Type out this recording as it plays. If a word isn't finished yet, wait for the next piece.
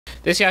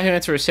This Yahoo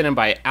answer was sent in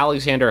by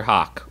Alexander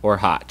Hawk or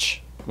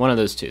Hotch. One of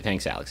those two.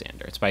 Thanks,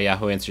 Alexander. It's by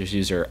Yahoo Answers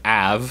user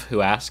Av,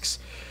 who asks,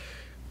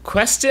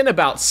 question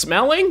about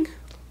smelling?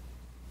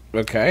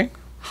 Okay.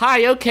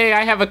 Hi, okay,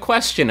 I have a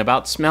question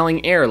about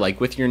smelling air,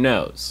 like with your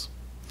nose.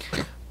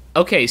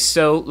 Okay,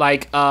 so,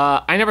 like,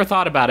 I never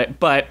thought about it,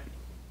 but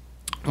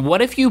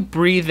what if you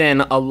breathe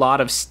in a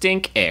lot of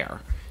stink air?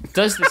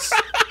 Does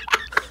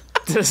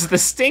the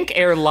stink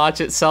air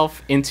lodge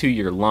itself into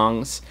your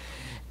lungs,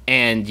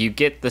 and you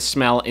get the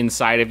smell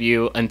inside of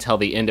you until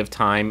the end of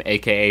time,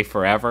 aka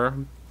forever?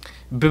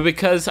 But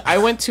because I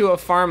went to a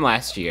farm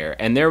last year,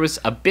 and there was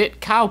a bit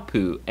cow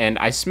poo, and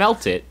I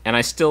smelt it, and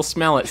I still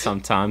smell it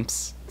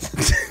sometimes.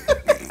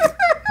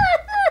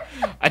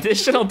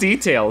 Additional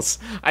details.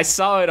 I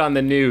saw it on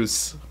the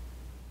news.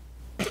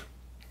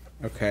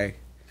 Okay.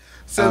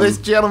 So this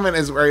gentleman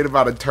is worried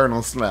about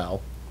eternal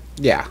smell.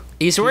 Yeah.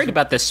 He's worried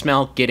about the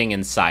smell getting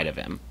inside of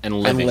him and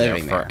living there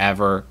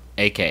forever,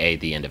 aka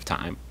the end of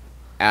time.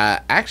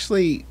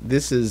 Actually,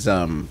 this is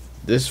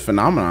this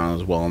phenomenon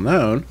is well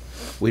known.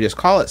 We just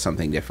call it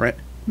something different.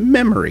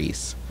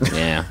 Memories.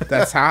 Yeah.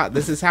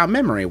 This is how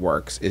memory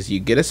works. Is you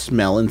get a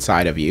smell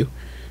inside of you,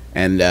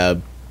 and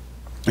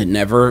it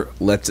never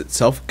lets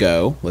itself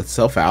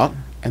out,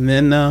 and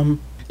then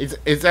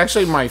It's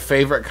actually my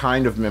favorite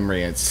kind of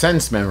memory. It's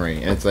sense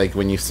memory, and it's like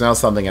when you smell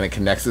something and it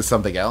connects to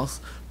something else.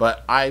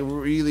 But I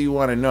really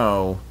want to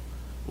know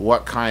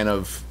what kind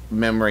of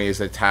memory is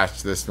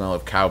attached to the smell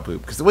of cow poop,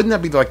 because wouldn't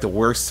that be like the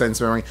worst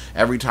sense memory?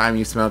 Every time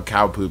you smell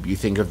cow poop, you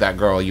think of that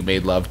girl you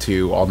made love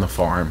to on the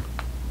farm.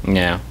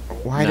 Yeah.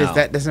 Why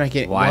doesn't make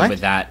it?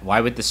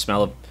 Why would the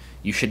smell of...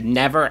 You should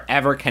never,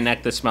 ever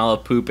connect the smell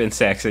of poop and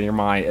sex in your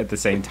mind at the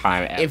same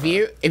time, ever.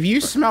 If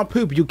you smell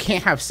poop, you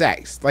can't have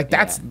sex. Like,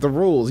 that's the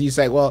rules. You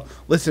say, well,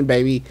 listen,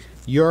 baby,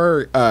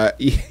 you're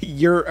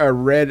a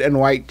red and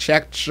white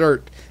checked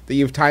shirt that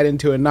you've tied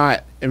into a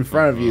knot in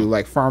front of you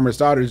like farmers'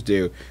 daughters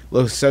do.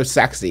 Looks so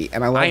sexy.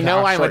 And I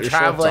know I'm a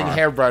traveling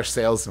hairbrush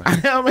salesman. I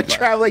know I'm a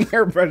traveling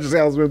hairbrush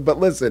salesman, but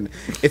listen,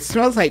 it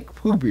smells like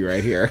poopy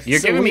right here. You're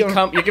giving me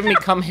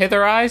come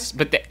hither eyes,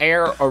 but the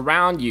air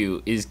around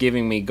you is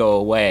giving me go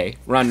away.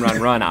 Run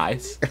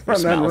eyes.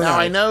 Now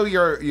I know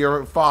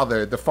your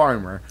father, the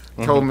farmer,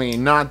 told me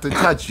not to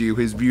touch you,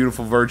 his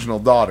beautiful virginal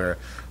daughter.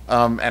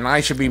 And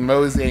I should be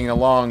moseying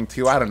along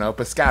to, I don't know,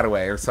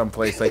 Piscataway or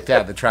someplace like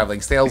that, the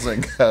traveling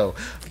salesman go.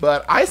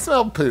 But I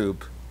smell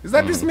poop. Is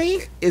that just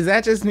me? Is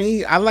that just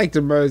me? I like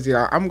to mosey.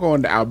 I'm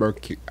going to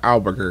Albuquerque.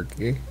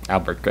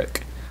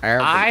 Albuquerque.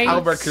 I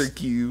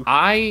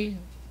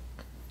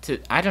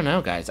don't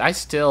know, guys. I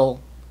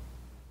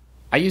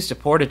used a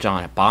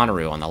porta-john at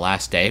Bonnaroo on the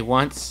last day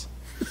once.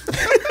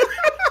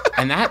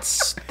 And that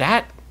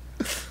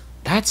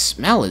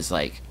smell is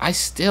like,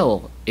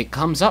 it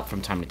comes up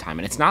from time to time.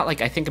 And it's not like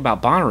I think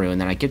about Bonnaroo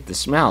and then I get the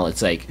smell.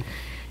 It's like,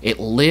 it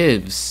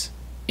lives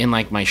in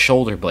like my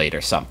shoulder blade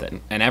or something.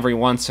 And every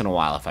once in a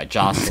while, if I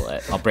jostle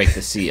it, I'll break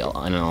the seal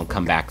and it'll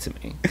come back to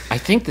me. I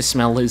think the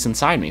smell lives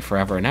inside me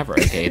forever and ever,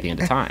 okay, at the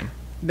end of time.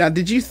 Now,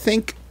 did you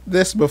think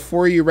this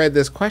before you read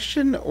this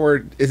question,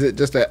 or is it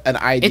just an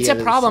idea? It's a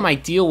problem I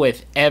deal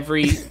with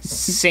every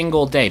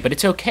single day. But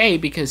it's okay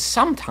because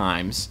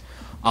sometimes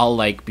I'll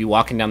like be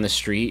walking down the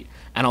street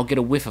and I'll get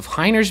a whiff of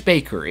Heiner's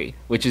Bakery,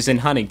 which is in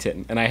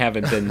Huntington, and I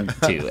haven't been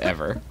to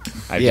ever.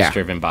 I've just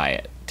driven by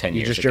it 10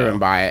 years ago. You just driven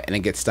by it, and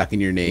it gets stuck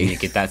in your knee. And you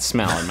get that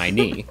smell in my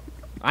knee.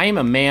 I am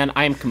a man.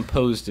 I am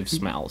composed of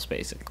smells,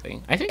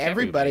 basically. I think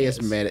everybody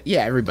is made.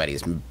 Everybody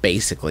is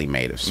basically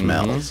made of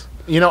smells.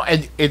 Mm-hmm. You know,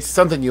 and it's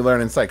something you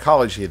learn in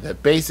psychology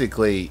that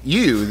basically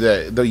you,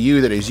 the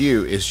you that is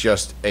you, is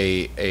just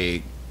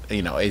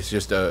it's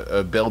just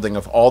a building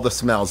of all the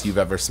smells you've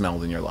ever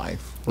smelled in your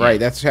life.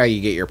 Right, that's how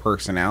you get your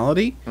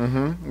personality.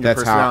 Mm-hmm. Your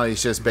personality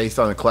is just based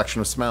on a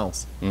collection of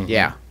smells. Mm-hmm.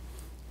 Yeah.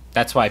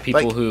 That's why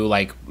people who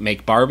like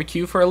make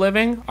barbecue for a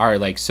living are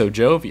like so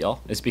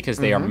jovial. It's because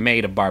they are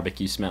made of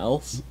barbecue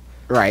smells.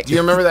 Right. Do you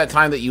remember that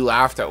time that you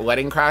laughed at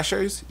Wedding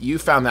Crashers? You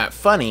found that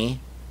funny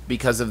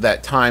because of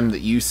that time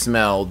that you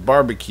smelled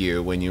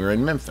barbecue when you were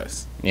in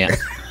Memphis. Yeah.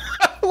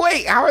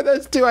 Wait, how are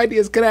those two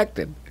ideas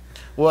connected?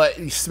 Well,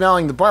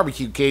 smelling the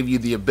barbecue gave you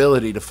the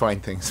ability to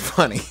find things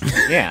funny.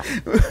 Yeah.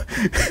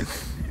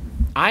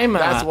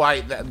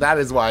 That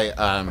is why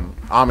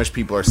Amish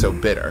people are so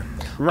bitter.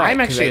 Right,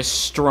 I'm actually a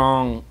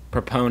strong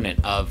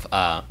proponent of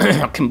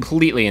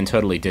completely and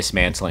totally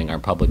dismantling our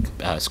public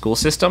school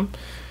system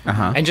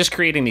and just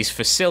creating these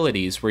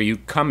facilities where you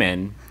come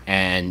in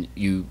and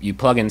you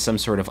plug in some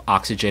sort of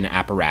oxygen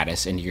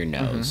apparatus into your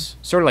nose,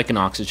 sort of like an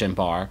oxygen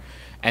bar.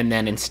 And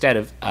then instead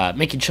of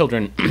making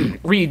children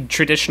read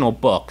traditional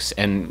books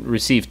and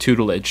receive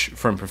tutelage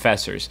from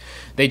professors,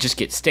 they just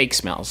get steak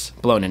smells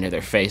blown into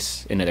their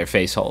face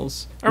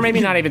holes. Or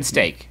maybe not even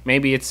steak.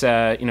 Maybe it's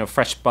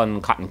fresh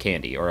spun cotton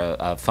candy or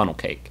a funnel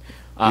cake.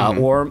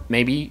 Or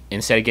maybe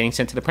instead of getting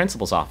sent to the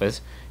principal's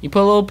office, you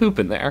put a little poop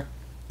in there.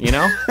 You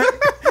know?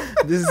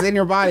 This is in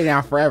your body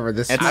now forever.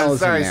 The smell I'm is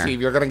sorry, in there.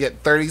 Steve. You're gonna get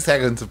 30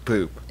 seconds of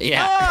poop.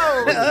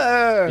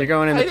 Yeah. You're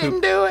going in the I poop.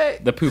 didn't do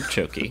it. The poop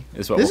chokey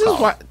is what This we'll is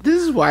call why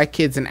this is why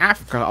kids in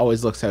Africa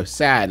always look so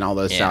sad in all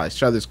those Yeah.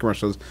 Sacrilice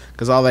commercials,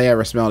 because all they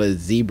ever smelled is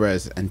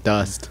zebras and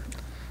dust.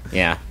 it.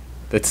 Yeah.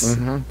 That's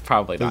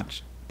probably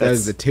not.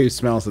 Those are the two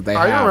smells that they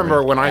have. I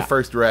remember when I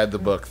first read the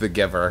book The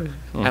Giver,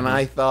 and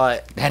I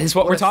thought, That is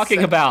what we're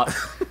talking about.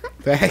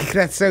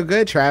 That's so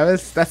good,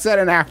 Travis. That's set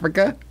in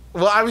Africa.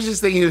 well, I was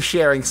just thinking of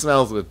sharing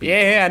smells with people.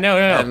 Yeah, no.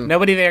 And-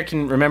 Nobody there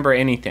can remember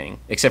anything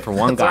except for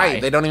one That's guy.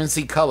 right. They don't even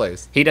see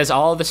colors. He does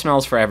all the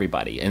smells for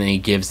everybody, and then he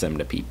gives them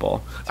to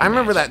people. I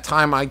remember that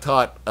time I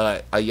taught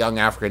a young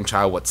African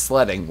child what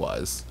sledding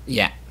was,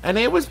 Yeah. and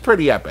it was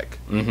pretty epic.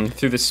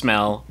 Through the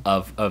smell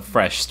of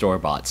fresh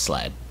store-bought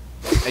sled.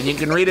 And you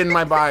can read it in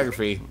my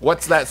biography.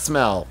 What's that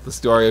smell? The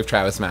story of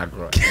Travis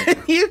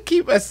McElroy. You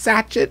keep a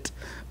sachet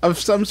of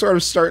some sort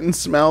of certain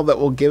smell that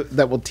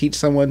will teach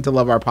someone to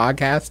love our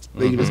podcast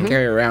that you just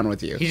carry around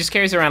with you. He just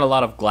carries around a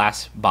lot of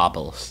glass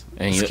baubles,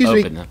 and you Excuse me.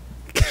 open them.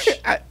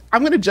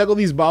 I'm gonna juggle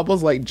these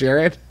baubles like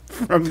Jared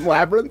from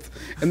Labyrinth,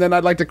 and then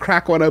I'd like to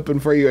crack one open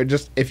for you, and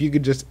just if you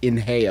could just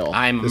inhale.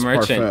 I'm a this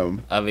merchant parfum.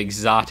 of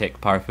exotic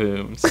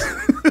parfums.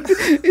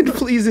 And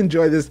please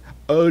enjoy this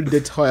eau de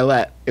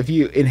toilette. If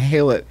you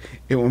inhale it,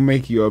 it will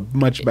make you a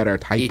much better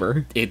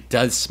typer. It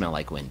does smell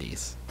like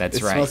Wendy's. That's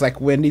It right. smells like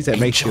Wendy's. It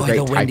makes you a Enjoy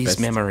great the Wendy's typist.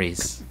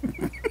 memories.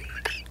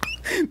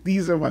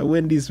 These are my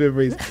Wendy's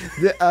memories.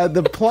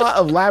 The plot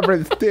of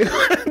Labyrinth 2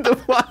 the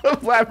plot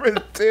of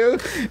Labyrinth 2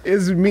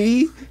 is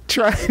me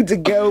trying to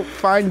go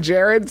find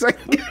Jared so I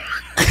can get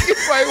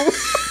my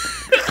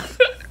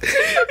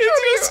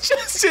It's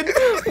Justin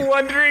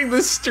wandering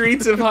the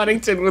streets of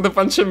Huntington with a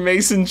bunch of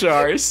mason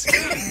jars,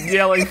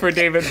 yelling for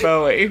David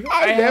Bowie.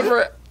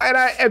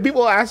 and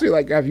people ask me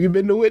like, have you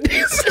been to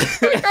Wendy's?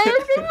 Like, I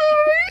have no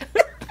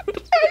memory.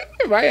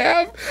 If I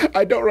have,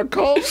 I don't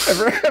recall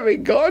ever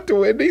having gone to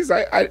Wendy's.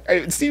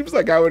 It seems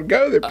like I would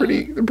go. They're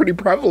pretty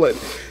prevalent.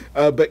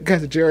 But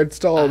because Jared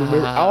stole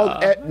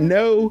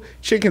no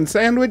chicken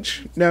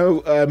sandwich,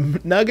 no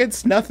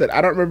nuggets, nothing.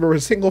 I don't remember a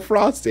single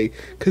Frosty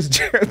because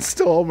Jared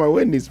stole all my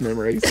Wendy's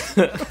memories.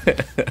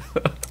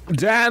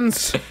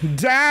 Dance,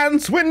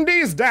 dance,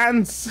 Wendy's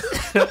dance,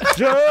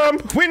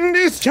 jump,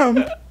 Wendy's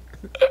jump.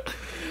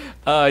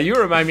 You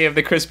remind me of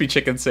the crispy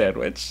chicken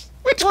sandwich.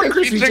 Which One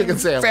crispy crispy chicken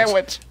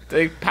sandwich.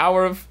 The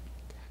power of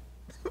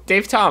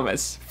Dave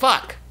Thomas.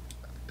 Fuck.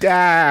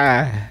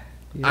 Ah.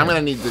 I'm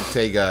gonna need to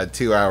take a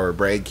 2-hour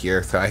break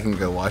here so I can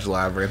go watch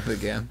Labyrinth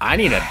again. I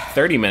need a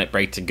 30-minute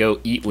break to go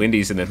eat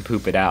Wendy's and then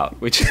poop it out,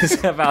 which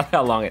is about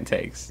how long it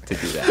takes to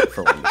do that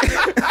for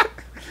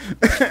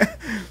Wendy's.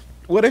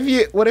 What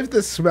if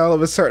the smell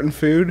of a certain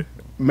food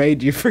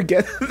made you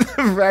forget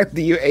the fact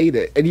that you ate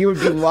it, and you would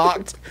be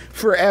locked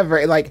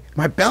forever? Like,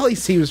 my belly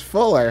seems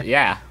fuller.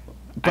 Yeah.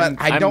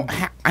 But I don't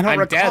I'm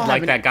recall dead like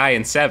having- that guy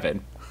in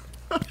Seven.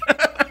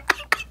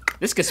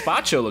 This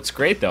gazpacho looks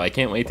great, though. I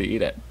can't wait to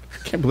eat it.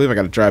 I can't believe I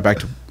got to drive back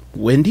to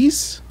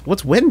Wendy's.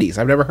 What's Wendy's?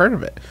 I've never heard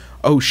of it.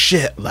 Oh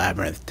shit,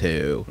 Labyrinth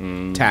 2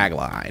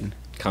 tagline.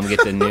 Come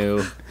get the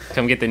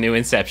new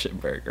Inception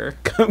burger.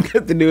 Come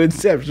get the new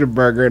Inception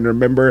burger and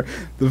remember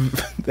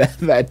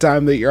that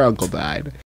time that your uncle died.